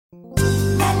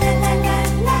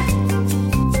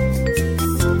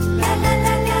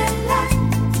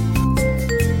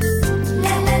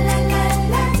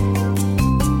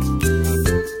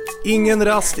Ingen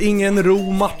rast, ingen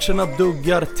ro, matcherna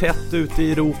duggar tätt ute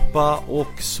i Europa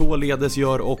och således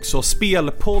gör också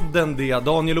Spelpodden det.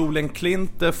 Daniel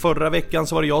Olenklint, förra veckan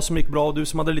så var det jag som gick bra och du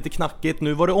som hade lite knackigt.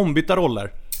 Nu var det ombytta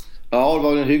roller. Ja, det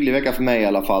var en hygglig vecka för mig i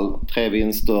alla fall. 3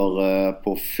 vinster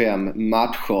på 5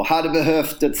 matcher. Hade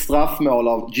behövt ett straffmål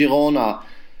av Girona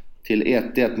till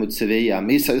 1-1 mot Sevilla.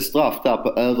 Missade ju straff där på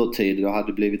övertid. Det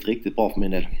hade blivit riktigt bra för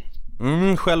min del.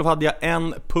 Själv hade jag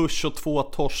 1 push och 2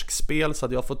 torskspel, så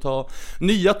hade jag fått ta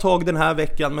nya tag den här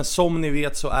veckan. Men som ni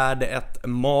vet så är det ett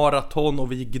maraton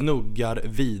och vi gnuggar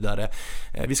vidare.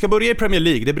 Vi ska börja i Premier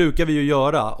League, det brukar vi ju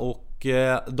göra. Och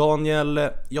Daniel,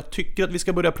 jag tycker att vi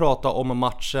ska börja prata om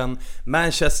matchen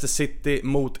Manchester City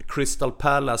mot Crystal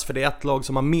Palace. För det är ett lag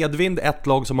som har medvind, ett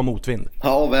lag som har motvind.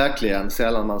 Ja, verkligen.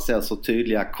 Sällan man ser så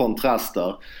tydliga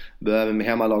kontraster. Behöver med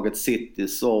hemmalaget City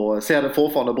så ser det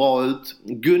fortfarande bra ut.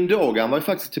 Gundogan var ju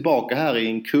faktiskt tillbaka här i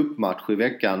en cupmatch i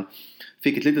veckan.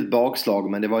 Fick ett litet bakslag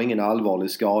men det var ingen allvarlig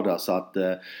skada, så att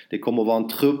det kommer att vara en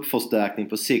truppförstärkning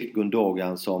på sikt,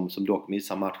 Gundogan, som dock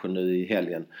missar matchen nu i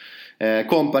helgen.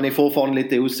 Kompany fortfarande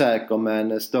lite osäker,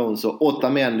 men Stones och 8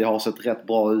 män, det har sett rätt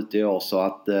bra ut i år, så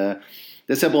att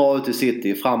det ser bra ut i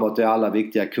City. Framåt är alla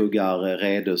viktiga kuggar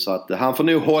redo, så att han får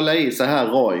nog hålla i sig här,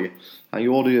 Roy. Han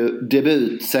gjorde ju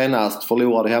debut senast,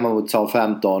 förlorade hemma mot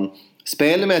Southampton.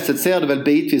 Spelmässigt ser det väl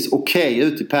bitvis okej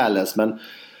ut i Palace, men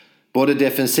både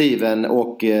defensiven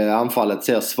och anfallet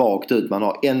ser svagt ut. Man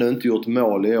har ännu inte gjort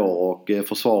mål i år och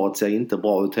försvaret ser inte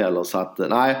bra ut heller. Så att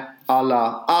nej,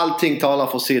 allting talar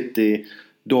för City.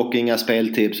 Dock inga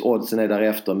speltips. Oddsen är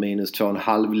därefter,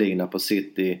 -2,5 lina på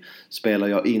City. Spelar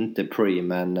jag inte pre,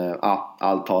 men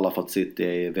allt talar för att City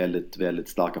är väldigt, väldigt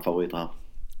starka favoriter här.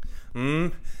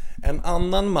 En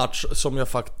annan match som jag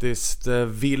faktiskt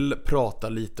vill prata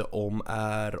lite om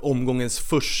är omgångens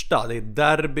första. Det är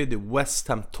derby, det är West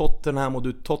Ham Tottenham, och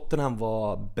Tottenham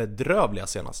var bedrövliga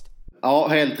senast. Ja,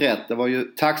 helt rätt. Det var ju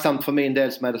tacksamt för min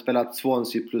del som hade spelat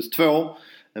Swansea +2.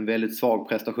 En väldigt svag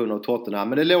prestation av Tottenham.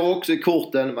 Men det låg också i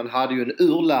korten. Man hade ju en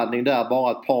urladdning där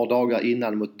bara ett par dagar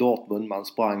innan mot Dortmund. Man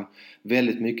sprang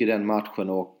väldigt mycket i den matchen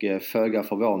och föga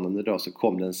förvånande då så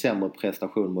kom det en sämre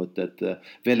prestation mot ett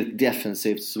väldigt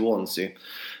defensivt Swansea.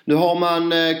 Nu har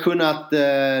man kunnat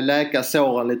läka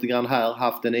såren lite grann här.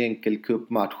 Haft en enkel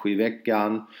cupmatch i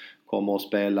veckan. Kommer att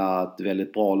spela ett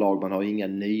väldigt bra lag. Man har inga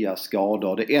nya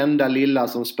skador. Det enda lilla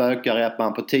som spökar är att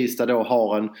man på tisdag då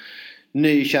har en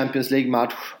ny Champions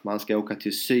League-match. Man ska åka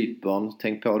till Cypern.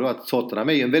 Tänk på då att Tottenham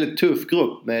är en väldigt tuff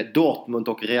grupp med Dortmund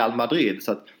och Real Madrid.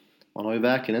 Så att man har ju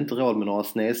verkligen inte råd med några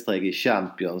snedsteg i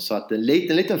Champions. Så att en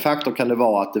liten faktor kan det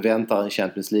vara att det väntar en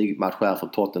Champions League-match här för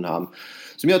Tottenham.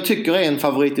 Som jag tycker är en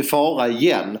favorit i fara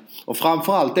igen. Och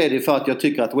framförallt är det för att jag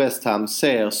tycker att West Ham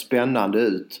ser spännande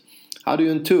ut. Hade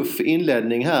ju en tuff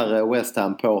inledning här West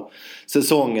Ham på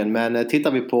säsongen, men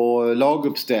tittar vi på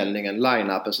laguppställningen,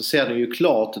 line-upen, så ser den ju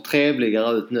klart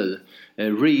trevligare ut nu.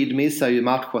 Reed missar ju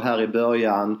matcher här i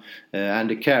början,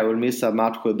 Andy Carroll missar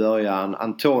matcher i början,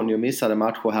 Antonio missade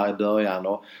matcher här i början,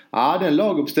 och den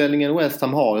laguppställningen West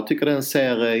Ham har, jag tycker den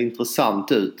ser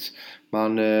intressant ut.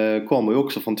 Man kommer ju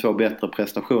också från 2 bättre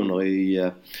prestationer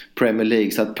i Premier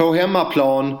League, så att på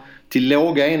hemmaplan till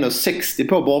låga 1,60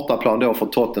 på bortaplan då för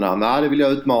Tottenham. Det vill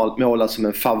jag utmåla som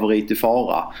en favorit i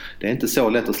fara. Det är inte så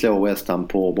lätt att slå West Ham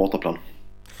på bortaplan.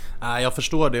 Jag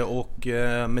förstår det, och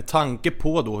med tanke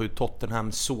på då hur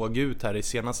Tottenham såg ut här i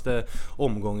senaste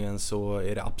omgången så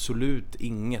är det absolut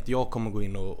inget jag kommer gå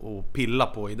in och pilla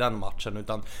på i den matchen,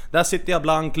 utan där sitter jag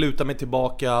blank, lutar mig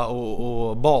tillbaka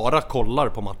och bara kollar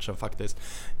på matchen faktiskt.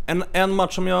 En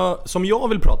match som jag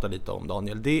vill prata lite om,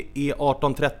 Daniel, det är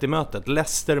 18:30 mötet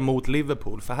Leicester mot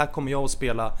Liverpool, för här kommer jag att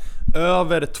spela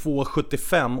över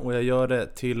 2,75 och jag gör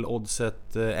det till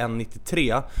oddset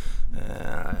 1,93.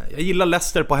 Jag gillar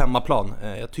Leicester på hemmaplan.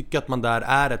 Jag tycker att man där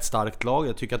är ett starkt lag.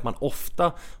 Jag tycker att man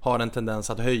ofta har en tendens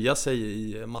att höja sig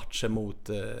i matcher mot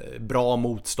bra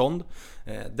motstånd.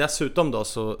 Dessutom då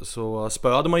så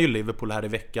spöade man ju Liverpool här i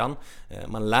veckan.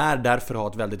 Man lär därför ha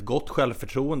ett väldigt gott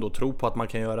självförtroende och tro på att man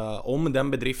kan göra om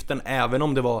den bedriften, även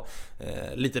om det var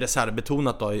lite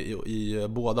reservbetonat då i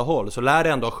båda håll, så lär det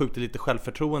ändå ha skjutit lite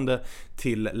självförtroende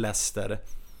till Leicester.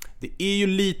 Det är ju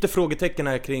lite frågetecken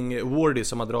här kring Wardy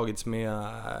som har dragits med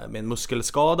en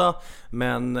muskelskada,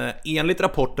 men enligt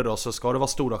rapporter då så ska det vara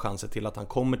stora chanser till att han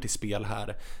kommer till spel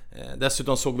här.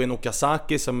 Dessutom såg vi en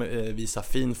Okazaki som visar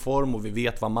fin form och vi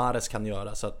vet vad Mahrez kan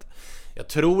göra, så att jag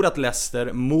tror att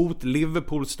Leicester mot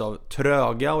Liverpools då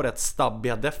tröga och rätt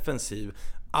stabbiga defensiv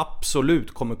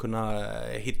absolut kommer kunna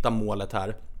hitta målet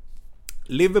här.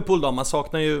 Liverpool då, man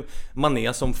saknar ju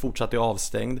Mané som fortsatt är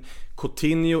avstängd.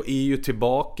 Coutinho är ju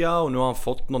tillbaka och nu har han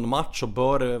fått någon match och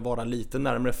bör vara lite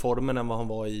närmare formen än vad han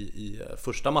var i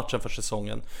första matchen för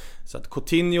säsongen. Så att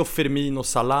Coutinho, Firmino och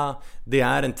Salah, det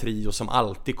är en trio som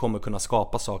alltid kommer kunna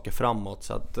skapa saker framåt.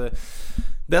 Så att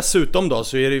dessutom då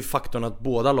så är det ju faktorn att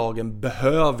båda lagen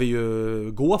behöver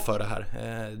ju gå för det här.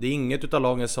 Det är inget utav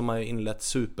lagen som har inlett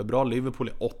superbra. Liverpool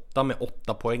är 8 med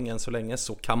 8 poäng än så länge,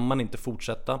 så kan man inte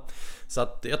fortsätta. Så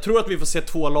att jag tror att vi får se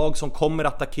två lag som kommer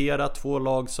attackera, två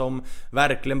lag som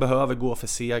verkligen behöver gå för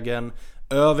segern.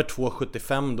 Över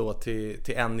 2,75 då till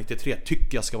 1,93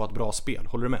 tycker jag ska vara ett bra spel.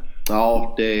 Håller du med?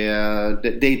 Ja,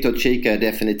 dit att kika är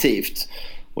definitivt.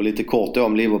 Och lite kort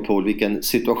om Liverpool, vilken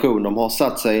situation de har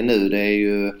satt sig i nu. Det är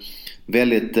ju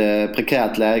väldigt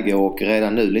prekärt läge och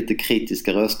redan nu lite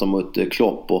kritiska röster mot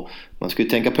Klopp. Och man skulle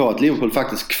tänka på att Liverpool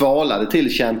faktiskt kvalade till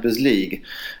Champions League.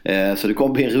 Så det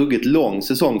kommer bli en ruggigt lång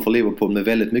säsong för Liverpool med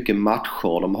väldigt mycket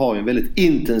matcher. De har ju en väldigt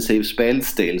intensiv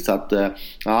spelstil. Så att,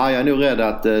 jag är nog rädd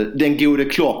att den gode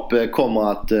Klopp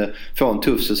kommer att få en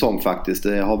tuff säsong faktiskt.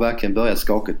 Det har verkligen börjat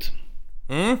skakigt.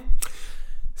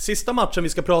 Sista matchen vi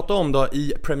ska prata om då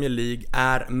i Premier League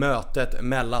är mötet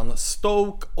mellan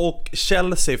Stoke och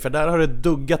Chelsea. För där har det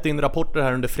duggat in rapporter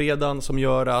här under fredagen som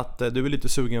gör att du är lite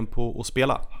sugen på att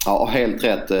spela. Ja, helt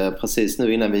rätt. Precis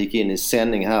nu innan vi gick in i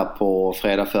sändning här på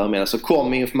fredag förmiddag så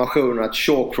kom informationen att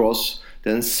Shawcross,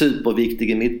 den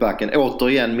superviktiga mittbacken,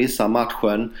 återigen missar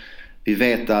matchen. Vi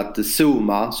vet att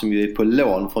Zuma, som ju är på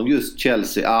lån från just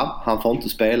Chelsea, han får inte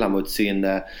spela mot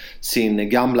sin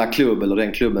gamla klubb eller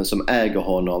den klubben som äger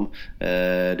honom. Det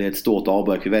är ett stort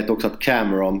avbräck. Vi vet också att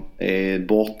Cameron är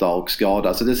borta och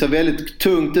skadad. Så det ser väldigt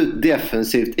tungt ut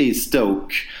defensivt i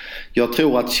Stoke. Jag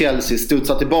tror att Chelsea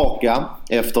studsar tillbaka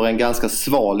efter en ganska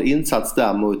sval insats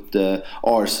där mot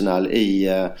Arsenal i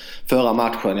förra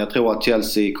matchen. Jag tror att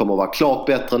Chelsea kommer att vara klart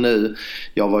bättre nu.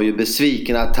 Jag var ju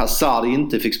besviken att Hazard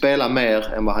inte fick spela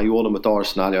mer än vad han gjorde mot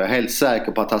Arsenal. Jag är helt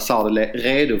säker på att Hazard är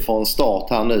redo för en start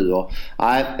här nu.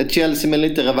 Ett Chelsea med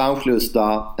lite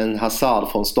revanschlusta, en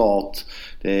Hazard från start.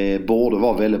 Det borde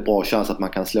vara väldigt bra chans att man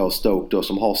kan slå Stoke då,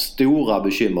 som har stora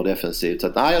bekymmer defensivt. Så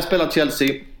att, jag spelar Chelsea.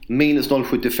 Minus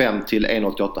 0,75 till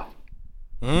 1,88.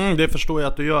 Det förstår jag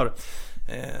att du gör.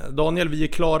 Daniel, vi är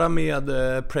klara med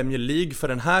Premier League för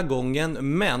den här gången,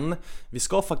 men vi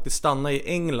ska faktiskt stanna i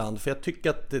England, för jag tycker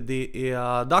att det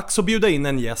är dags att bjuda in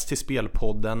en gäst till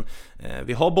Spelpodden.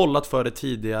 Vi har bollat för det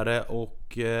tidigare och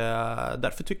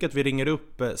därför tycker jag att vi ringer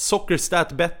upp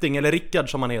Soccerstat Betting, eller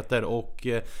Rickard som han heter, och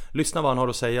lyssnar vad han har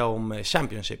att säga om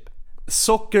Championship.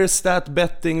 Soccerstat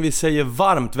Betting, vi säger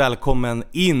varmt välkommen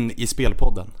in i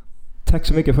Spelpodden. Tack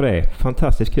så mycket för det.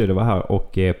 Fantastiskt kul att vara här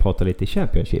och prata lite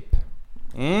Championship.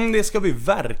 Det ska vi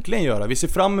verkligen göra. Vi ser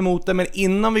fram emot det, men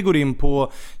innan vi går in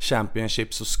på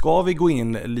Championship så ska vi gå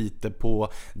in lite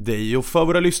på dig. Och för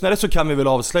våra lyssnare så kan vi väl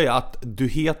avslöja att du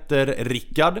heter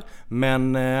Rickard,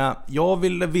 men jag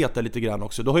vill veta lite grann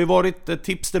också. Du har ju varit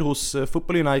tipster hos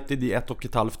Football United i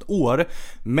 1,5 år,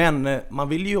 men man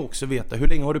vill ju också veta, hur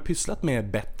länge har du pysslat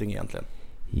med betting egentligen?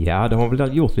 Ja, det har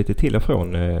väl gjort lite till och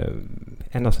från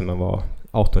ända sedan man var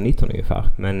 18-19 ungefär,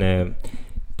 men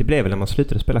det blev väl när man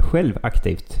slutade spela själv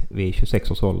aktivt vid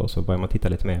 26 års ålder, så började man titta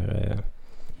lite mer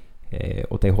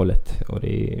åt det hållet, och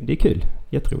det är kul,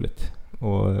 jätteroligt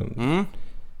och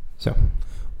så.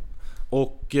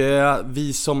 Och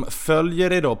vi som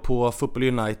följer idag på Football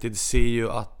United ser ju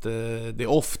att det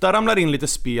ofta ramlar in lite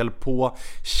spel på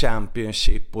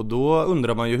Championship, och då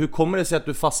undrar man ju, hur kommer det sig att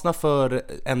du fastnar för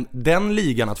den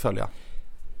ligan att följa?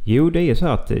 Jo, det är ju så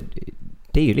att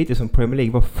det är ju lite som Premier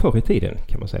League var förr i tiden,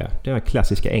 kan man säga. Den här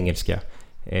klassiska engelska.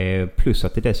 Plus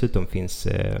att det dessutom finns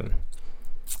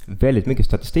väldigt mycket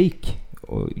statistik.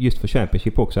 Och just för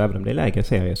Championship också, även om det är lägre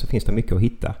serier, så finns det mycket att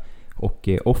hitta. Och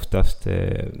oftast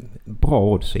bra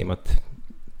odds, i och med att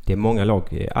det är många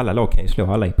lag, alla lag kan ju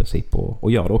slå alla i princip,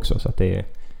 och gör det också. Så att det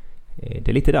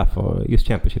är lite därför just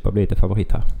Championship har blivit en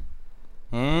favorit här.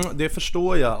 Det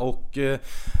förstår jag, och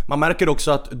man märker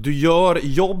också att du gör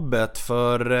jobbet,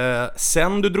 för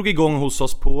sen du drog igång hos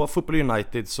oss på Football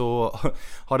United så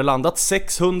har det landat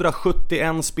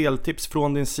 671 speltips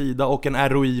från din sida och en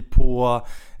ROI på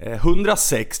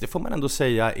 106. Det får man ändå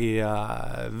säga är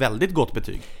väldigt gott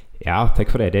betyg. Ja, tack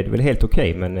för det. Det är väl helt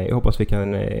okej, men jag hoppas vi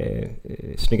kan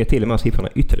snygga till de här siffrorna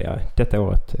ytterligare detta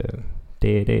året.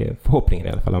 Det är förhoppningen, i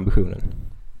alla fall ambitionen.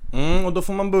 Och då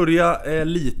får man börja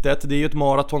litet. Det är ju ett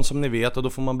maraton som ni vet, och då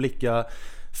får man blicka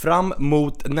fram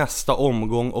mot nästa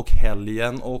omgång och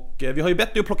helgen, och vi har ju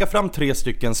bett dig att plocka fram 3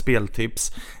 stycken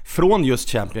speltips från just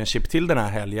Championship till den här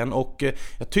helgen, och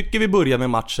jag tycker vi börjar med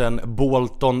matchen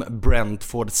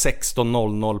Bolton-Brentford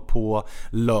 16:00 på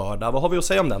lördag. Vad har vi att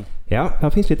säga om den? Ja, här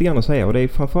finns lite grann att säga, och det är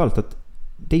framförallt att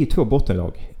det är ju 2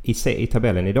 bottenlag i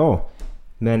tabellen idag,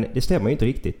 men det stämmer ju inte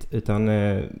riktigt, utan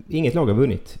inget lag har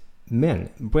vunnit. Men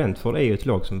Brentford är ju ett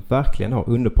lag som verkligen har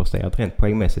underpresterat rent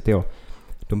poängmässigt i år.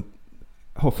 De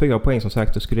har 4 poäng som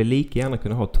sagt och skulle lika gärna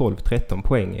kunna ha 12-13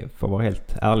 poäng, för att vara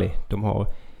helt ärlig. De har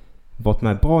varit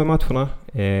med bra i matcherna,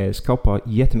 skapar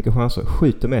jättemycket chanser,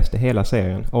 skjuter mest i hela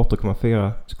serien,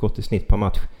 18,4 skott i snitt per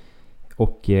match,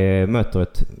 och möter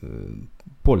ett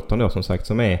Bolton då som sagt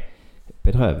som är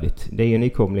bedrövligt. Det är ju en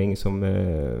nykomling som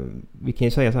vi kan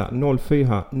ju säga så här: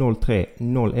 0-4, 0-3,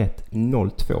 0-1,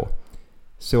 0-2.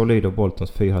 Så lyder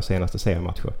Boltons 4 senaste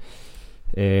seriematcher.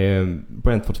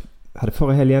 Brentford hade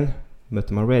förra helgen,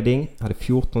 mötte man Reading, hade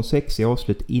 14-6 i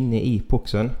avslut inne i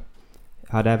boxen.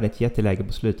 Hade även ett jätteläge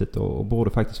på slutet och borde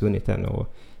faktiskt vunnit den.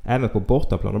 Och även på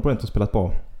bortaplan har Brentford spelat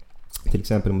bra. Till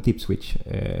exempel mot Ipswich,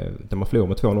 där man förlorade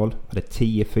med 2-0. Hade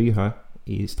 10-4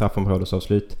 i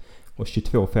straffområdesavslut och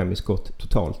 22-5 i skott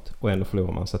totalt, och ändå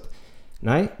förlorar man. Så att,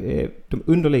 nej, de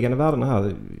underliggande värdena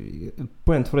här,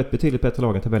 Brentford är ett betydligt bättre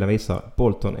lag än tabellen visar.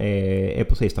 Bolton är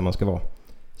precis där man ska vara.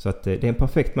 Så att det är en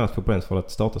perfekt match för Brentford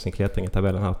att starta sin klättring i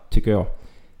tabellen här, tycker jag.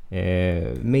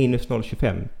 Minus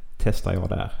 0,25 testar jag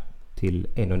där till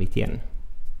 1,91.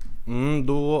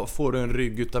 Då får du en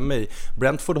rygg utav mig.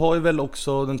 Brentford har ju väl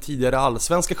också den tidigare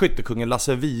allsvenska skyttekungen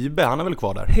Lasse Vibe, han är väl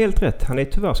kvar där? Helt rätt, han är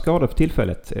tyvärr skadad för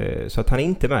tillfället, så att han är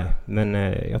inte med. Men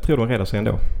jag tror de räddar sig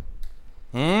ändå.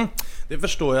 Det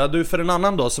förstår jag. Du, för en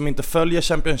annan då som inte följer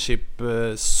Championship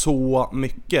så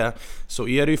mycket, så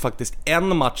är det ju faktiskt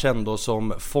en match ändå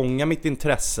som fångar mitt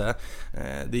intresse.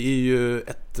 Det är ju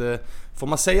ett, får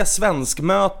man säga, svensk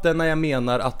möte, när jag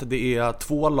menar att det är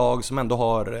 2 lag som ändå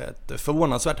har ett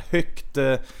förvånansvärt högt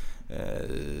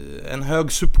en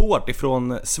hög support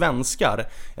ifrån svenskar.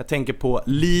 Jag tänker på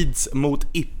Leeds mot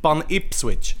Ippan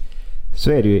Ipswich.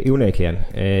 Så är det ju onekligen.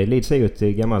 Leeds är ju ett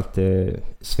gammalt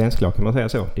svensklag, kan man säga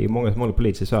så. Det är många som håller på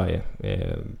Leeds i Sverige.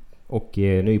 Och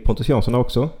nu är Pontus Jansson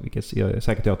också, vilket jag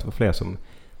säkert gör att det var fler som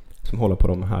håller på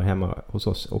dem här hemma hos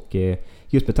oss. Och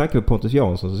just med tanke på Pontus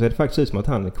Jansson så ser det faktiskt ut som att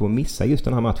han kommer missa just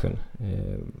den här matchen.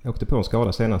 Åkte på en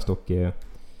skada senast, och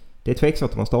det är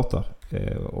tveksamt om man startar.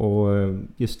 Och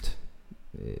just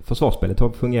försvarsspelet har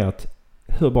fungerat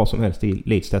hur bra som helst i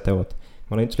Leeds detta året.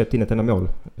 Man har inte släppt in ett enda mål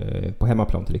på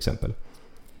hemmaplan till exempel.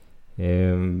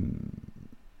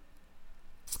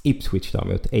 Ipswich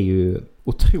däremot är ju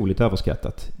otroligt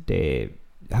överskattat.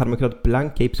 Hade man kunnat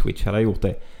blanka Ipswich hade jag gjort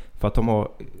det. För att de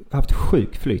har haft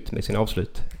sjuk flyt med sina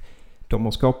avslut. De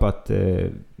har skapat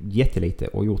jättelite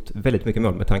och gjort väldigt mycket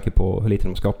mål med tanke på hur lite de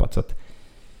har skapat. Så att,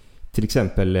 till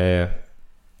exempel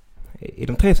i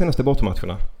de 3 senaste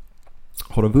bortamatcherna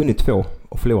har de vunnit 2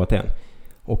 och förlorat 1.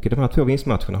 Och i de här 2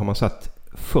 vinstmatcherna har man satt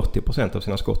 40% av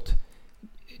sina skott.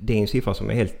 Det är en siffra som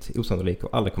är helt osannolik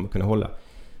och aldrig kommer kunna hålla.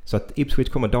 Så att Ipswich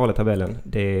kommer dala tabellen,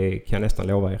 det kan jag nästan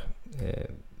lova er.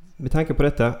 Med tanke på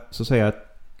detta så säger jag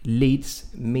att Leeds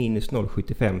minus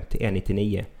 0,75 till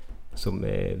 1,99 som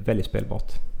är väldigt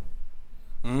spelbart.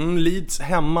 Leeds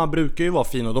hemma brukar ju vara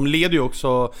fin, och de leder ju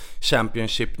också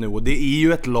Championship nu, och det är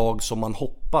ju ett lag som man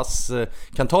hoppas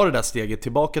kan ta det där steget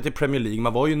tillbaka till Premier League.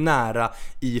 Man var ju nära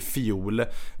i fjol.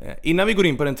 Innan vi går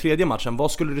in på den tredje matchen,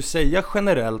 vad skulle du säga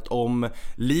generellt om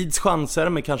Leeds chanser,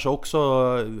 men kanske också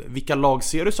vilka lag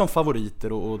ser du som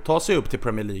favoriter och ta sig upp till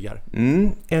Premier League?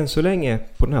 Än så länge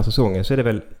på den här säsongen så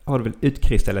har det väl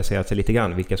utkristalliserat sig lite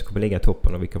grann vilka som kommer ligga i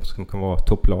toppen och vilka som kommer vara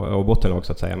topplag och bottenlag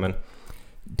så att säga, men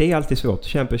det är alltid svårt.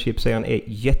 Championship-serien är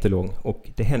jättelång och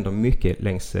det händer mycket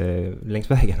längs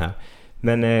vägen här.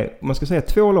 Men om man ska säga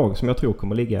 2 lag som jag tror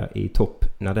kommer ligga i topp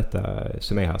när detta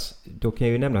summeras, då kan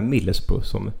jag ju nämna Middlesbrough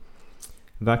som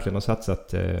verkligen har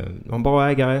satsat. Har en bra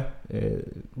ägare,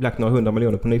 lagt några 100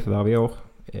 miljoner på nyförvärv i år,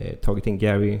 tagit in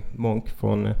Gary Monk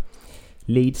från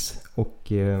Leeds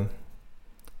och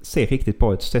ser riktigt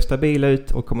bra ut. Ser stabila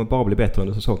ut och kommer bara bli bättre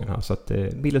under säsongen här. Så att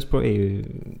Middlesbrough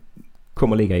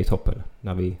kommer ligga i toppen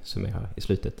när vi summerar i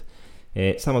slutet.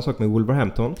 Samma sak med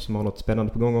Wolverhampton som har något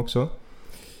spännande på gång också.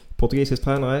 Portugisisk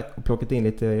tränare och plockat in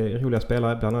lite roliga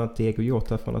spelare, bland annat Diego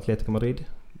Jota från Atletico Madrid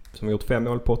som har gjort 5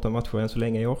 mål på 8 matcher än så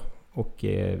länge i år. Och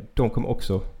de kommer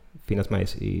också finnas med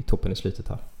i toppen i slutet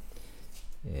här.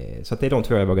 Så att det är de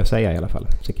 2 jag vågar säga i alla fall.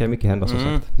 Så kan mycket hända som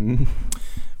sagt.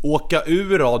 åka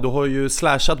ur då? Du har ju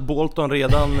slashat Bolton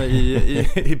redan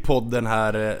i podden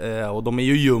här och de är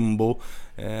ju jumbo.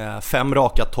 5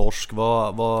 raka torsk.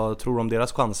 Vad tror du om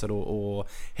deras chanser att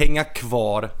hänga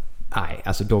kvar? Nej,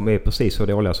 alltså de är precis så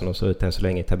dåliga som de ser ut än så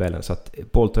länge i tabellen. Så att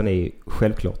Bolton är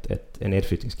självklart en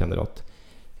nedflyttningskandidat.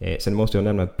 Sen måste jag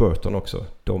nämna Burton också.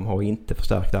 De har inte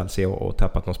förstärkt alls i år och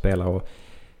tappat någon spelare och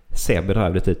ser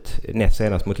bedrövligt ut. Näst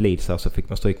senast mot Leeds så fick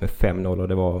man stryk med 5-0 och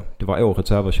det var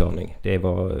årets överkörning. Det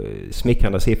var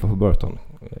smickrande siffror för Burton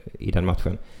i den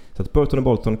matchen. Så att Burton och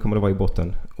Bolton kommer att vara i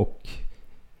botten och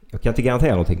jag kan inte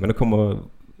garantera någonting, men det kommer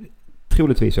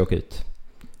troligtvis åka ut.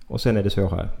 Och sen är det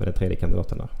svårare med den tredje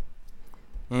kandidaten där.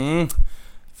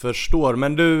 Förstår,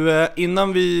 men du,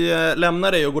 innan vi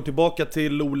lämnar dig och går tillbaka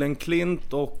till Olen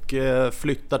Klint och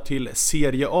flyttar till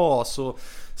Serie A, så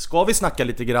ska vi snacka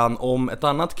lite grann om ett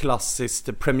annat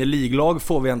klassiskt Premier League-lag,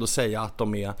 får vi ändå säga att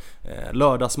de är.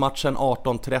 Lördagsmatchen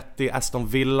 18:30, Aston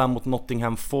Villa mot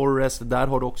Nottingham Forest. Där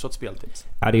har du också ett speltips.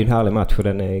 Ja, det är ju en härlig match och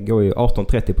den går ju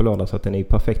 18:30 på lördag, så att den är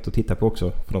perfekt att titta på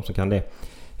också för de som kan det.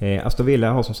 Aston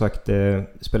Villa har som sagt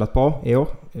spelat bra i år.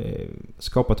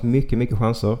 Skapat mycket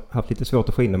chanser. Haft lite svårt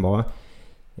att få in den bara.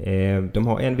 De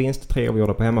har en vinst, 3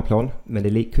 avgjorda på hemmaplan. Men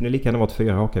det kunde lika gärna varit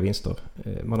 4 raka vinster.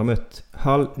 Man har mött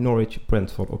Hull, Norwich,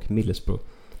 Brentford och Middlesbrough.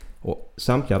 Och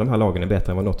samtliga de här lagen är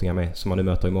bättre än vad Nottingham är, som man nu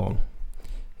möter imorgon.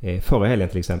 Förra helgen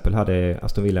till exempel hade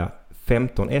Aston Villa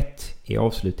 15-1 i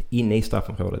avslut inne i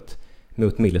straffområdet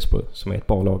mot Middlesbrough, som är ett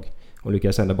bra lag. Och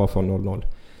lyckades ändå bara få 0-0.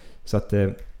 Så att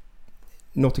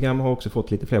Nottingham har också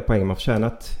fått lite fler poäng än man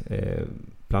förtjänat.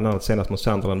 Bland annat senast mot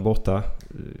Sunderland borta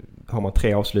har man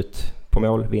 3 avslut på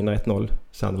mål, vinner 1-0.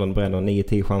 Sunderland bränner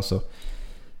 9-10 chanser.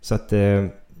 Så att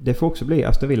det får också bli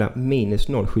Aston Villa minus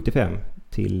 0,75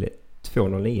 till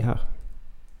 2,09 här.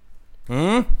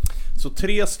 Så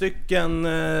 3 stycken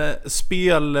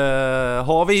spel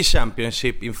har vi i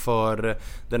Championship inför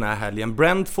den här helgen.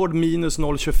 Brentford minus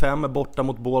 0,25 borta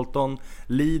mot Bolton.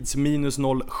 Leeds minus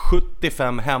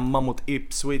 0,75 hemma mot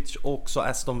Ipswich. Också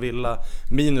Aston Villa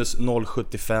minus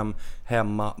 0,75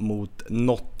 hemma mot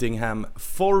Nottingham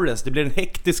Forest. Det blir en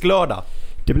hektisk lördag.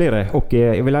 Det blir det, och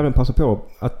jag vill även passa på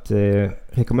att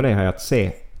rekommendera att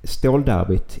se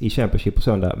stålderbyt i Championship på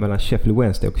söndag mellan Sheffield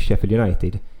Wednesday och Sheffield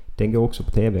United. Den går också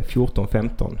på TV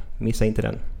 14:15. Missa inte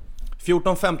den.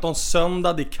 14:15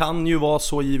 söndag. Det kan ju vara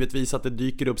så givetvis att det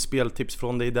dyker upp speltips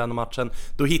från dig i den matchen.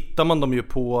 Då hittar man dem ju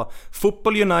på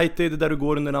Football United, där du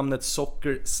går under namnet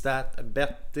Soccer Stat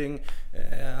Betting.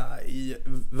 I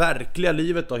verkliga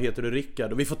livet då heter du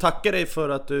Rickard. Och vi får tacka dig för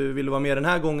att du ville vara med den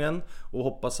här gången och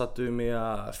hoppas att du är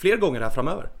med fler gånger här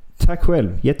framöver. Tack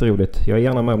själv, jätteroligt. Jag är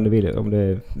gärna med om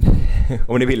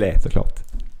ni vill det såklart.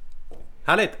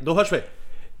 Härligt, då hörs vi.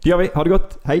 Det gör vi, ha det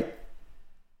gott, hej!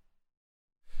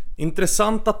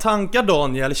 Intressanta tankar,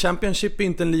 Daniel. Championship är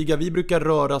inte en liga vi brukar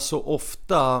röra så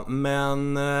ofta,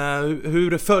 men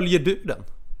hur följer du den?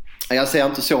 Jag ser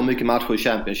inte så mycket matcher i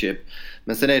Championship,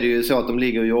 men sen är det ju så att de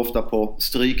ligger ju ofta på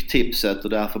stryktipset och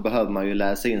därför behöver man ju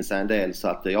läsa in sig en del, så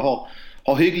att jag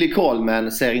har hygglig koll,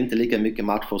 men ser inte lika mycket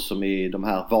matcher som i de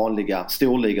här vanliga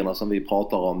storligorna som vi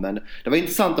pratar om. Men det var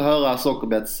intressant att höra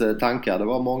Sockerbets tankar. Det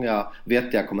var många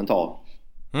vettiga kommentarer.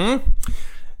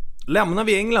 Lämnar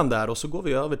vi England där och så går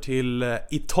vi över till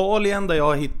Italien, där jag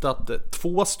har hittat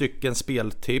 2 stycken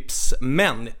speltips.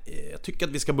 Men jag tycker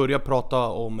att vi ska börja prata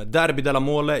om Derby della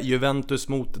Mole, Juventus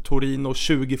mot Torino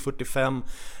 20:45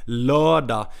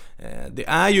 lördag. Det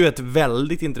är ju ett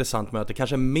väldigt intressant möte,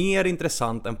 kanske mer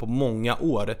intressant än på många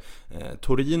år.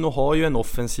 Torino har ju en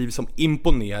offensiv som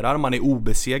imponerar, man är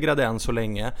obesegrade än så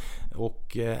länge.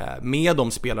 Och med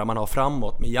de spelare man har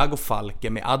framåt, med Iago Falke,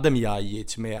 med Adem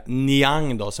Ljajic, med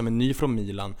Niang då, som är ny från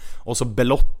Milan, och så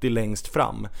Belotti längst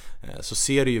fram, så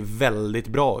ser det ju väldigt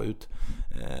bra ut.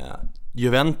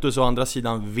 Juventus å andra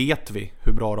sidan vet vi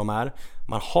hur bra de är.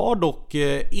 Man har dock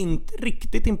inte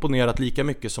riktigt imponerat lika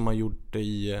mycket som man gjort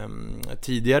i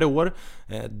tidigare år.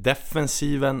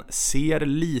 Defensiven ser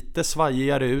lite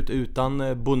svajigare ut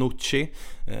utan Bonucci.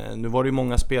 Nu var det ju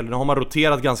många spelare, nu har man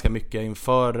roterat ganska mycket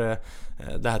inför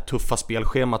det här tuffa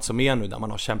spelschemat som är nu, där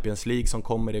man har Champions League som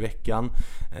kommer i veckan.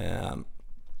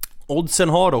 Oddsen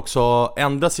har också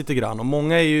ändrats lite grann och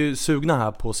många är ju sugna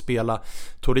här på att spela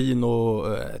Torino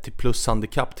till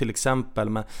plushandikapp till exempel,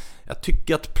 men jag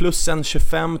tycker att plus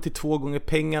 1,25 till 2 gånger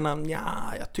pengarna,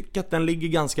 jag tycker att den ligger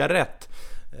ganska rätt.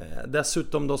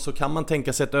 Dessutom då så kan man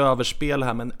tänka sig ett överspel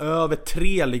här, men över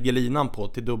 3 ligger linan på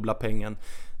till dubbla pengen.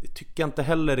 Det tycker jag inte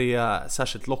heller är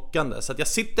särskilt lockande, så att jag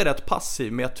sitter rätt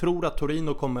passiv, men jag tror att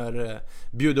Torino kommer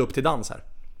bjuda upp till dans här.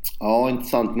 Ja,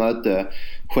 intressant möte.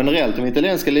 Generellt i den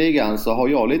italienska ligan så har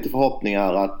jag lite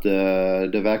förhoppningar att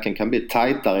det verkligen kan bli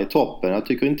tajtare i toppen. Jag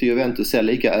tycker inte Juventus ser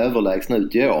lika överlägsna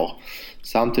ut i år.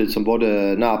 Samtidigt som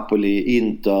både Napoli,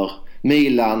 Inter,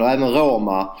 Milan och även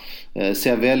Roma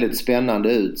ser väldigt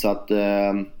spännande ut. Så att,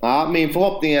 min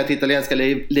förhoppning är att italienska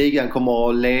ligan kommer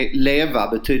att leva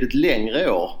betydligt längre i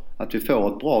år. Att vi får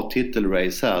ett bra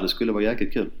titelrace här. Det skulle vara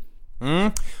jäkligt kul.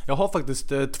 Jag har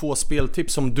faktiskt 2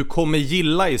 speltips som du kommer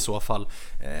gilla i så fall.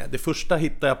 Det första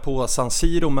hittar jag på San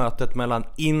Siro, mötet mellan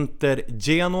Inter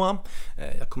Genoa.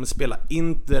 Jag kommer spela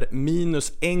Inter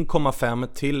minus 1,5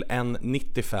 till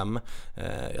 1,95.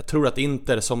 Jag tror att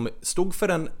Inter, som stod för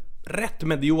en rätt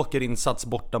medioker insats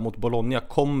borta mot Bologna,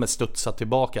 kommer studsa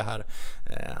tillbaka här.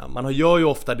 Man gör ju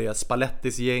ofta det,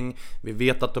 Spallettis gäng, vi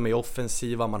vet att de är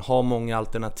offensiva, man har många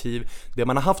alternativ. Det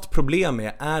man har haft problem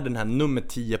med är den här nummer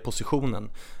 10 positionen.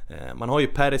 Man har ju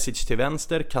Perisic till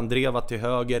vänster, Kandreva till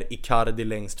höger, Icardi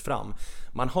längst fram.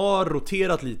 Man har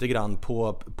roterat lite grann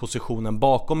på positionen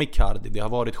bakom Icardi. Det har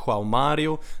varit João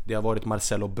Mario, det har varit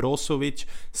Marcelo Brozovic.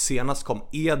 Senast kom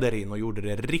Eder in och gjorde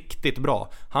det riktigt bra.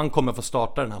 Han kommer få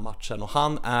starta den här matchen och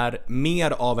han är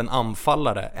mer av en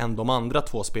anfallare än de andra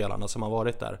 2 spelarna som har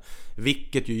varit där.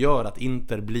 Vilket ju gör att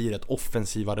Inter blir ett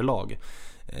offensivare lag.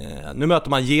 Nu möter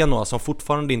man Genoa som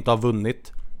fortfarande inte har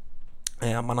vunnit.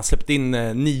 Man har släppt in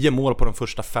 9 mål på de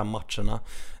första 5 matcherna.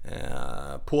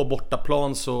 På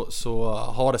bortaplan så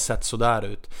har det sett så där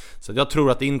ut. Så jag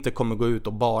tror att Inter kommer gå ut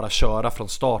och bara köra från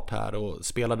start här och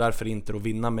spela därför Inter och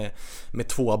vinna med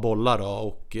 2 bollar då.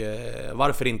 Och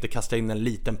varför inte kasta in en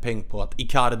liten peng på att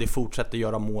Icardi fortsätter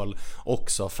göra mål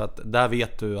också, för att där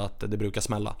vet du att det brukar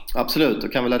smälla. Absolut,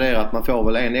 och kan väl addera att man får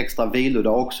väl en extra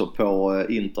vilodag också på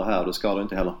Inter här, det ska det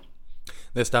inte heller.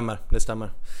 Det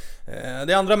stämmer.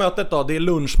 Det andra mötet då, det är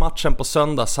lunchmatchen på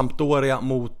söndag, Sampdoria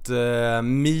mot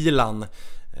Milan.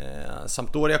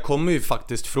 Sampdoria kommer ju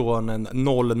faktiskt från en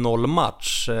 0-0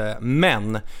 match,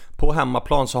 men på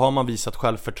hemmaplan så har man visat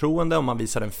självförtroende och man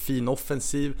visar en fin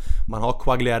offensiv. Man har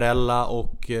Quagliarella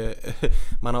och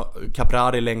man har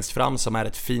Caprari längst fram som är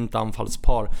ett fint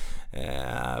anfallspar.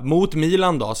 Mot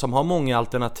Milan då, som har många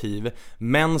alternativ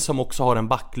men som också har en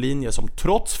backlinje som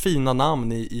trots fina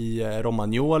namn i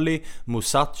Romagnoli,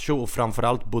 Musacchio och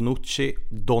framförallt Bonucci,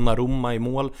 Donnarumma i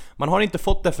mål, man har inte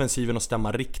fått defensiven att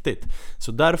stämma riktigt.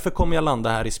 Så därför kommer jag landa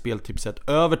här i speltipset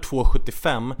över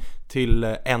 2,75 till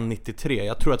 1,93.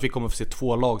 Jag tror att vi kommer få se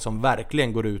 2 lag som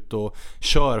verkligen går ut och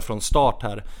kör från start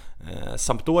här.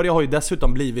 Sampdoria har ju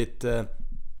dessutom blivit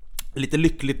lite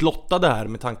lyckligt lottade här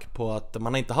med tanke på att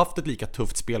man har inte haft ett lika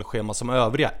tufft spelschema som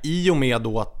övriga, i och med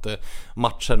då att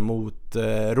matchen mot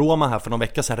Roma här för någon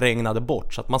vecka sedan regnade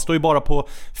bort. Så att man står ju bara på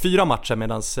 4 matcher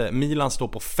medan Milan står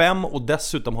på 5 och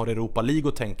dessutom har Europa League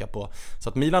att tänka på. Så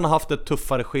att Milan har haft ett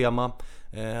tuffare schema.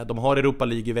 De har Europa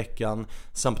League i veckan.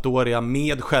 Sampdoria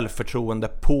med självförtroende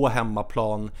på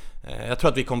hemmaplan. Jag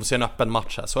tror att vi kommer att se en öppen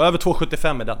match här. Så över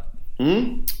 2,75 är den.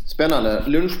 Spännande.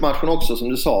 Lunchmatchen också, som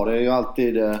du sa, det är ju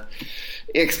alltid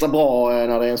extra bra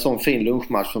när det är en sån fin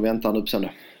lunchmatch som väntar nu på söndag.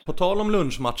 På tal om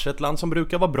lunchmatcher, ett land som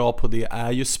brukar vara bra på det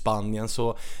är ju Spanien,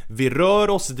 så vi rör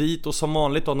oss dit, och som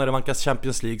vanligt då när det vankas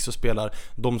Champions League så spelar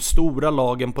de stora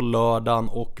lagen på lördagen,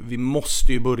 och vi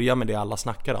måste ju börja med det alla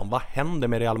snackar om. Vad händer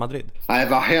med Real Madrid? Nej,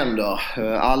 vad händer?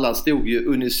 Alla stod ju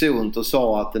unisont och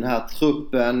sa att den här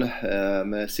truppen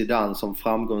med Zidane som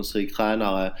framgångsrik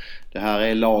tränare, det här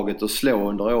är laget att slå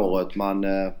under året. Man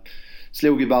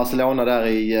slog i Barcelona där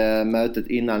i mötet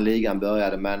innan ligan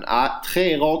började, men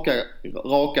 3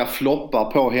 raka floppar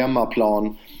på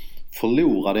hemmaplan.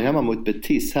 Förlorade hemma mot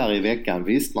Betis här i veckan.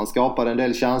 Visst, man skapade en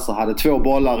del chanser, hade 2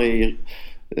 bollar i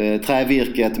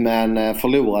trävirket, men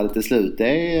förlorade till slut.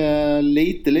 Det är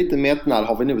lite mättnad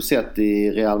har vi nog sett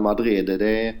i Real Madrid.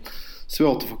 Det är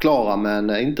svårt att förklara,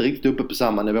 men inte riktigt uppe på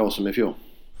samma nivå som i fjol.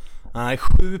 Nej,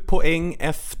 7 poäng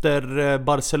efter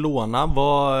Barcelona.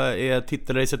 Vad är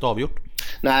titelracet avgjort?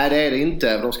 Nej, det är det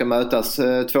inte. De ska mötas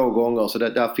 2 gånger, så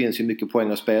där finns ju mycket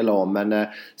poäng att spela om. Men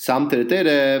samtidigt är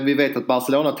det, vi vet att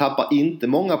Barcelona tappar inte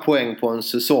många poäng på en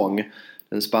säsong.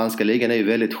 Den spanska ligan är ju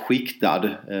väldigt skiktad.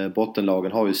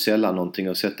 Bottenlagen har ju sällan någonting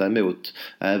att sätta emot,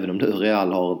 även om nu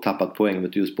Real har tappat poäng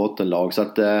mot just bottenlag. Så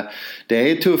att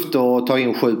det är tufft att ta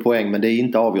in 7 poäng, men det är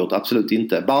inte avgjort, absolut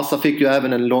inte. Barca fick ju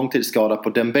även en långtidsskada på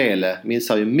Dembele,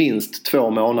 missar ju minst 2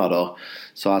 månader.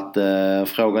 Så att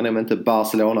frågan är om inte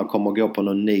Barcelona kommer att gå på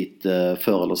någon nit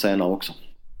förr eller senare också.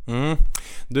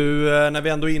 Du, när vi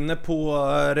ändå är inne på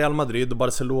Real Madrid och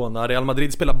Barcelona. Real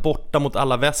Madrid spelar borta mot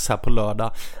Alaves här på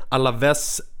lördag.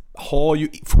 Alaves har ju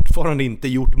fortfarande inte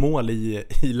gjort mål i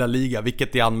La Liga,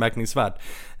 vilket är anmärkningsvärt.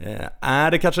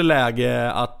 Är det kanske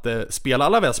läge att spela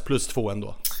Alaves plus 2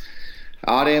 ändå?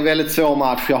 Ja, det är en väldigt svår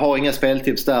match. Jag har inga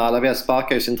speltips där. Alaves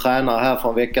sparkar ju sin tränare här för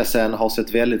en vecka sedan. Har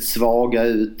sett väldigt svaga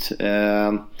ut.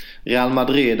 Real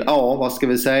Madrid, ja, vad ska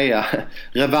vi säga?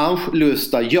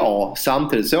 Revanschlusta, ja.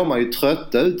 Samtidigt såg man ju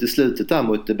trötta ut i slutet där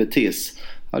mot Betis.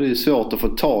 Det är ju svårt att få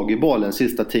tag i bollen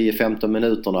sista 10-15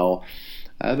 minuterna. Och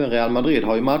även Real Madrid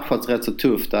har ju matchats rätt så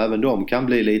tufft. Även de kan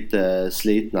bli lite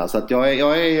slitna. Så att jag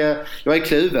är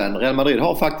kluven. Real Madrid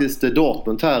har faktiskt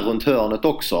Dortmund här runt hörnet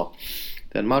också.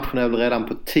 Den matchen är väl redan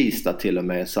på tisdag till och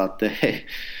med. Så att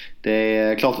det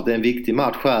är klart att det är en viktig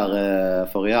match här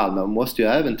för Real. Men man måste ju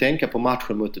även tänka på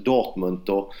matchen mot Dortmund.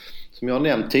 Och som jag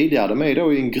nämnt tidigare, de är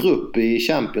då i en grupp i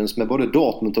Champions med både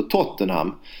Dortmund och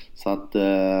Tottenham. Så att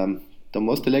de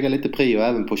måste lägga lite prio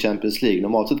även på Champions League.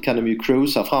 Normalt sett kan de ju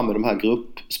cruisa fram med de här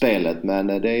gruppspelet. Men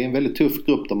det är en väldigt tuff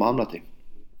grupp de har hamnat i.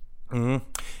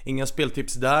 Inga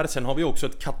speltips där. Sen har vi också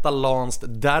ett katalanskt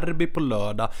derby på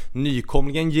lördag.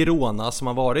 Nykomlingen Girona som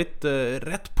har varit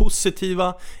rätt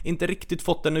positiva. Inte riktigt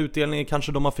fått den utdelningen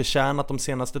kanske de har förtjänat de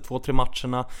senaste 2-3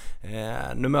 matcherna.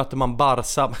 Nu möter man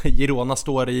Barca. Girona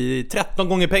står i 13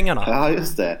 gånger pengarna. Ja,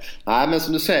 just det. Nej, men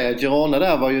som du säger, Girona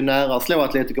där var ju nära att slå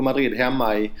Atletico Madrid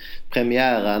hemma i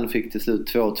premiären. Fick till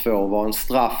slut 2-2. Var en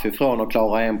straff ifrån att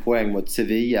klara 1 poäng mot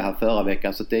Sevilla här förra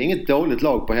veckan. Så det är inget dåligt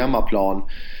lag på hemmaplan.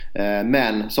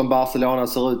 Men som Barcelona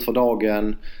ser ut för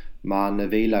dagen, man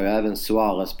vilar ju även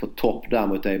Suarez på topp där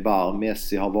mot Eibar.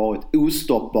 Messi har varit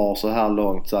ostoppbar så här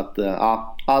långt. Så att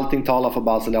allting talar för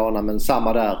Barcelona. Men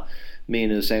samma där,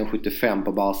 minus 1,75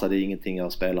 på Barca, det är ingenting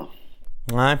jag spelar.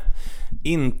 Nej,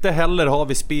 inte heller har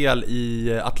vi spel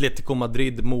i Atletico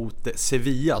Madrid mot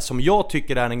Sevilla, som jag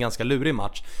tycker är en ganska lurig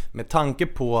match. Med tanke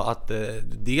på att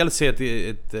dels är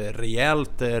ett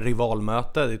rejält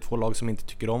rivalmöte. Det är 2 lag som inte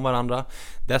tycker om varandra.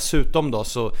 Dessutom då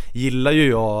så gillar ju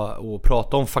jag att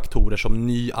prata om faktorer som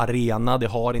ny arena. Det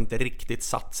har inte riktigt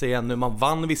satt sig ännu. Man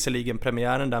vann visserligen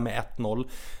premiären där med 1-0.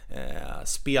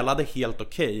 Spelade helt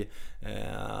okej.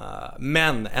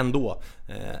 Men ändå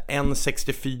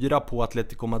 1,64 på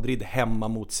Atletico Madrid hemma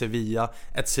mot Sevilla.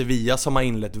 Ett Sevilla som har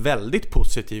inlett väldigt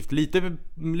positivt.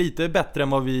 Lite bättre än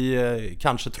vad vi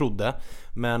kanske trodde.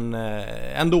 Men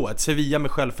ändå, ett Sevilla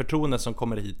med självförtroende som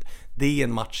kommer hit. Det är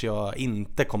en match jag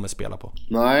inte kommer spela på.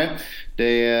 Nej,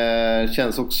 det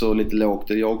känns också lite lågt.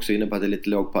 Jag är också inne på att det är lite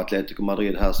lågt på Atletico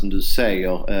Madrid här som du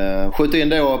säger. Skjut in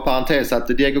då parentes att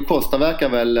Diego Costa verkar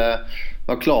väl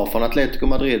vara klar från Atletico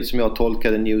Madrid som jag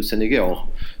tolkade newsen igår.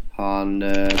 Han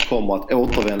kommer att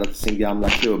återvända till sin gamla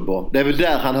klubb. Och det är väl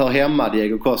där han hör hemma,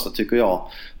 Diego Costa, tycker jag.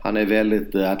 Han är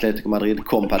väldigt Atletico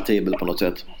Madrid-kompatibel på något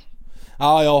sätt.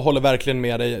 Ja, jag håller verkligen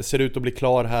med dig. Ser ut att bli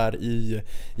klar här i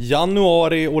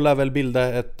januari och lär väl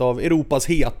bilda ett av Europas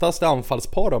hetaste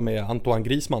anfallspar med Antoine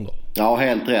Griezmann då. Ja,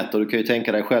 helt rätt. Och du kan ju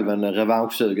tänka dig själv en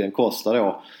revanschsugen Costa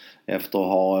då. Efter att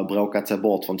ha bråkat sig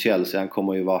bort från Chelsea. Han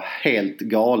kommer ju vara helt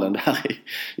galen där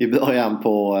i början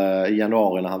på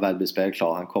januari när han väl blir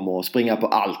spelklar. Han kommer att springa på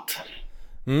allt.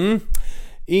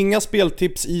 Inga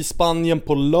speltips i Spanien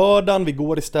på lördagen. Vi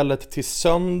går istället till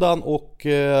söndagen och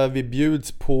vi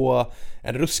bjuds på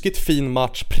en ruskigt fin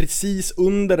match precis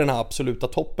under den här absoluta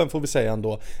toppen får vi säga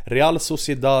ändå. Real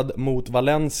Sociedad mot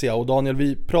Valencia. Och Daniel,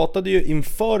 vi pratade ju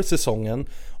inför säsongen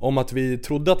om att vi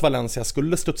trodde att Valencia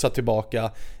skulle studsa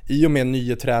tillbaka i och med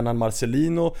nye tränaren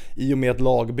Marcelino, i och med ett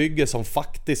lagbygge som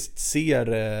faktiskt ser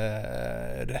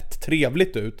rätt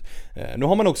trevligt ut. Nu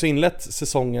har man också inlett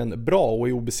säsongen bra och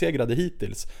är obesegrade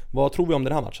hittills. Vad tror vi om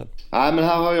den här matchen? Nej, men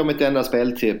här har jag mitt enda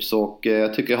speltips och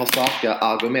jag tycker jag har starka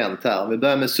argument här. Vi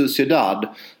börjar med Sociedad.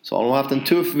 Så har de haft en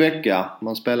tuff vecka.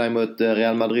 Man spelar emot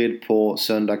Real Madrid på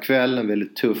söndag kväll. En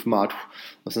väldigt tuff match.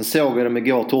 Och sen såg vi dem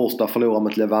igår torsdag förlora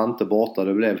mot Levante borta.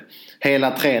 Det blev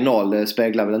hela 3-0. Det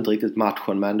speglar väl inte riktigt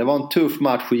matchen. Men det var en tuff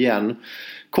match igen.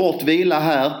 Kort vila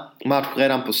här. Match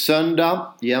redan på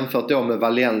söndag. Jämfört då med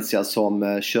Valencia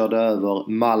som körde över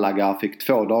Malaga. Fick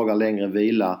 2 dagar längre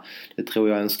vila. Det tror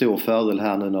jag är en stor fördel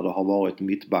här nu när det har varit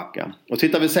mittbacka. Och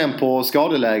tittar vi sen på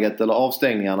skadeläget eller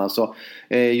avstängningarna så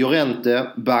är Llorente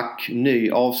back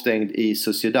ny avstängd i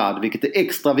Sociedad. Vilket är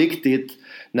extra viktigt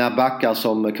när backar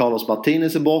som Carlos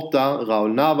Martinez är borta.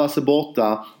 Raúl Navas är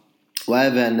borta. Och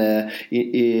även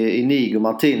Inigo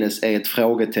Martinez är ett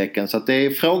frågetecken. Så att det är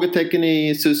frågetecken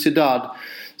i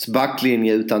Sociedads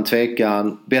backlinje utan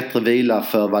tvekan. Bättre vila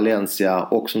för Valencia.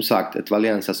 Och som sagt ett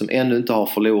Valencia som ännu inte har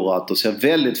förlorat. Och ser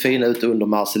väldigt fina ut under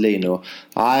Marcelino.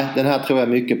 Nej, den här tror jag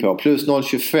mycket på. Plus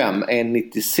 0,25,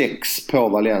 1,96 på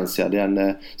Valencia.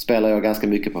 Den spelar jag ganska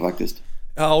mycket på faktiskt.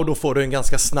 Ja, och då får du en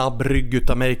ganska snabb rygg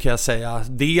utav mig kan jag säga.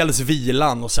 Dels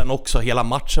vilan och sen också hela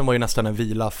matchen var ju nästan en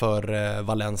vila för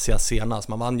Valencia senast.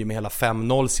 Man vann ju med hela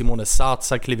 5-0. Simone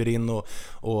Zaza kliver in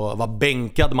och var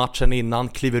bänkad matchen innan,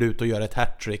 kliver ut och gör ett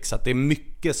hattrick. Så att det är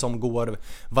mycket som går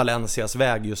Valencias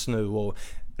väg just nu, och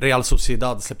Real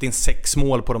Sociedad släppte in 6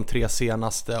 mål på de 3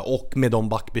 senaste, och med de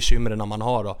backbekymren man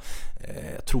har då.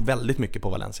 Jag tror väldigt mycket på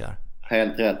Valencia här.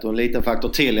 Helt rätt, och en liten faktor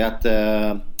till är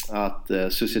att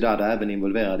Sociedad är även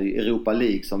involverad i Europa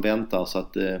League som väntar, så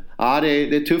att ja,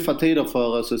 det är tuffa tider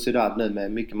för Sociedad nu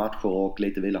med mycket matcher och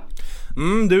lite vila.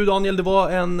 Du Daniel, det var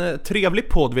en trevlig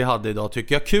podd vi hade idag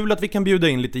tycker jag. Kul att vi kan bjuda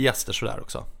in lite gäster sådär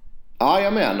också.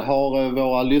 Jajamän, har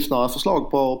våra lyssnare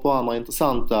förslag på andra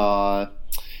intressanta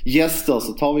gäster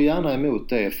så tar vi gärna emot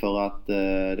det, för att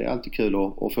det är alltid kul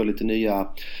att få lite ny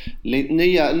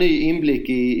inblick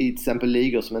i till exempel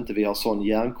ligor som inte vi har sån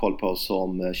järnkoll på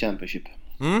som Championship.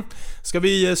 Ska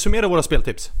vi summera våra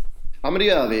speltips? Ja, men det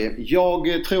gör vi.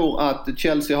 Jag tror att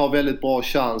Chelsea har väldigt bra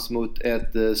chans mot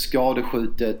ett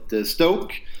skadeskjutet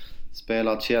Stoke.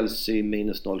 Spelar Chelsea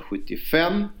minus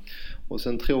 0,75. Och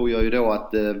sen tror jag ju då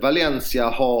att Valencia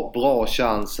har bra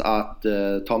chans att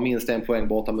ta minst en poäng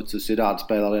borta mot Sociedad,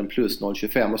 spelar den plus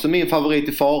 0,25. Och så min favorit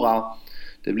i fara,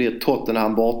 det blir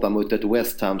Tottenham borta mot ett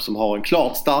West Ham som har en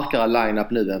klart starkare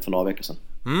line-up nu än för några veckor sedan.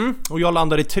 Och jag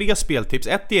landar i 3 speltips.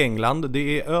 1 i England,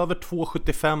 det är över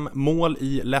 2,75 mål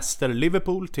i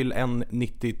Leicester-Liverpool till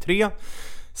 1,93.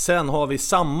 Sen har vi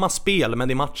samma spel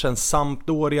men i matchen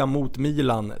Sampdoria mot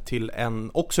Milan till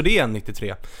också det är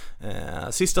 1,93.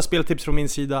 Sista speltips från min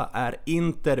sida är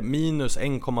Inter minus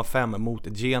 1,5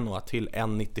 mot Genoa till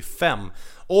 1,95.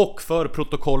 Och för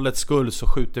protokollets skull så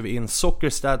skjuter vi in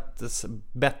Soccerstats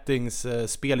bettings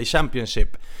spel i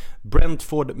Championship.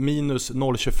 Brentford minus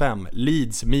 0,25,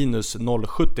 Leeds minus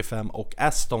 0,75 och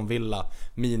Aston Villa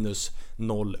minus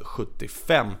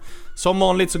 0,75. Som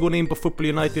vanligt så går ni in på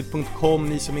footballunited.com.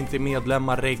 Ni som inte är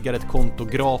medlemmar reggar ett konto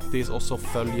gratis och så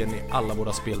följer ni alla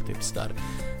våra speltips där.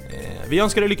 Vi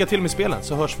önskar er lycka till med spelen,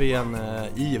 så hörs vi igen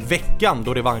i veckan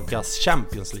då det vankas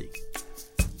Champions League.